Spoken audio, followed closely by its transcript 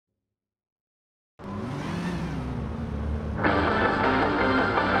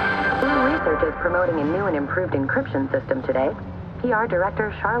is promoting a new and improved encryption system today. PR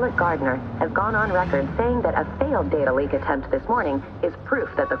Director Charlotte Gardner has gone on record saying that a failed data leak attempt this morning is proof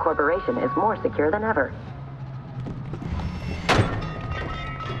that the corporation is more secure than ever.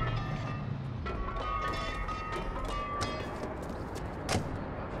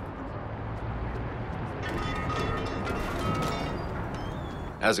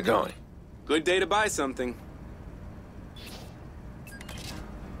 How's it going? Good day to buy something.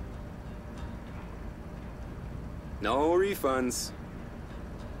 No refunds.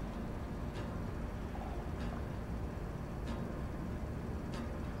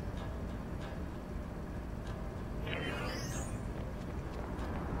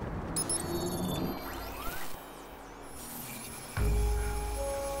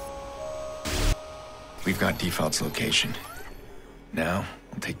 We've got Default's location. Now,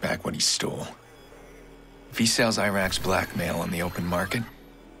 we'll take back what he stole. If he sells Iraq's blackmail on the open market,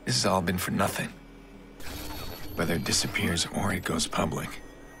 this has all been for nothing. Whether it disappears or it goes public,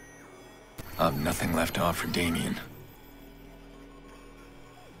 I'll have nothing left to offer Damien.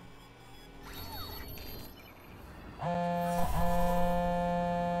 Oh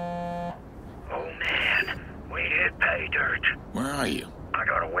man, we hit pay dirt. Where are you? I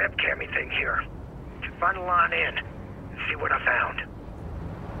got a webcammy thing here. Funnel on in and see what I found.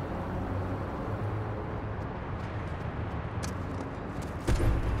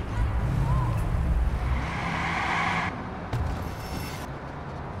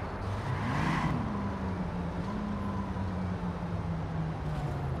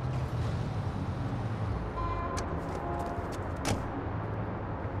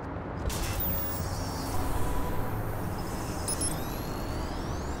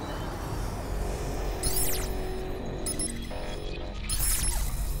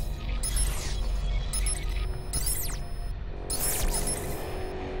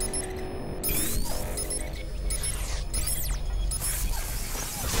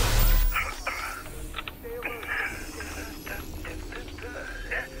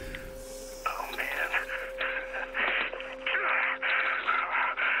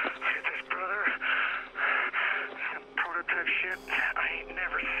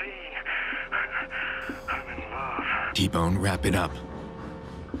 T-Bone, wrap it up.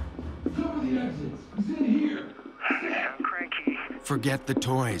 Cover the exits. He's in here. I'm cranky. Forget the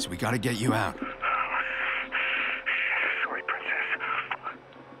toys. We gotta get you out. Sorry, Princess.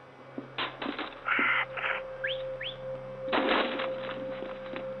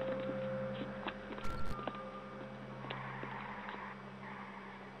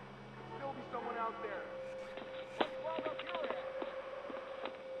 There'll be someone out there.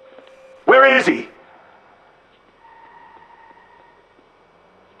 Where is he?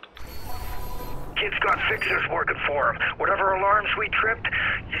 Kid's got fixers working for him. Whatever alarms we tripped,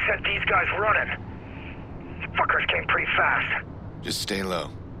 you sent these guys running. Fuckers came pretty fast. Just stay low.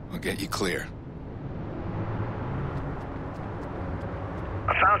 We'll get you clear.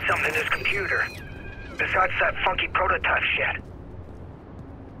 I found something in his computer. Besides that funky prototype shit.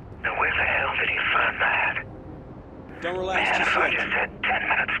 Now where the hell did he find that? Don't relax Man, just if I yet. just had 10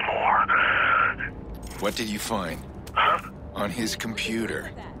 minutes more. What did you find? Huh? On his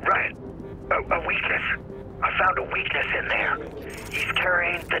computer. Right. A weakness. I found a weakness in there. He's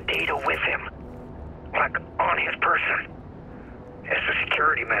carrying the data with him. Like, on his person. It's a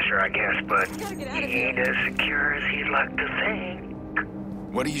security measure, I guess, but he ain't as secure as he'd like to think.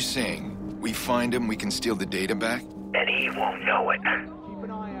 What are you saying? We find him, we can steal the data back? And he won't know it. Keep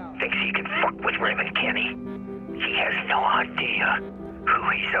an eye out. Thinks he can fuck with Raymond Kenny. He has no idea who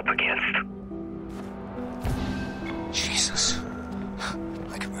he's up against. Jesus.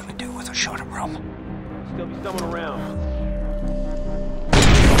 I could really do with a shot of rum. Still be someone around.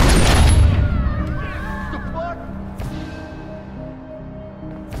 The fuck?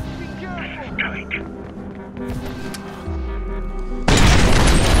 Be careful. Tight.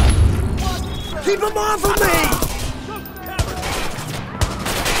 Keep him off of me!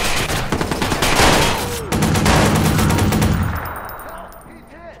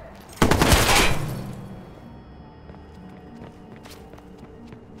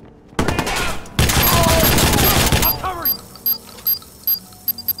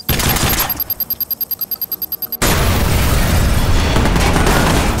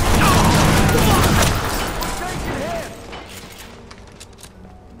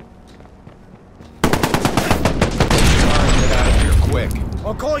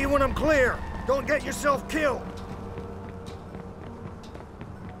 I'll call you when I'm clear. Don't get yourself killed.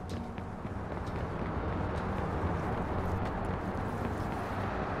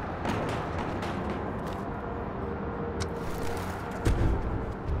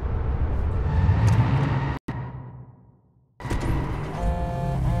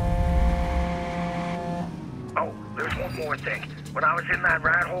 one more thing. When I was in that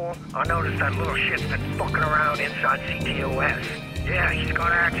rat hole, I noticed that little shit's been fucking around inside CTOS. Yeah, he's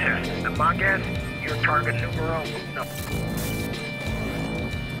got access. And my guess, you're target numero uno.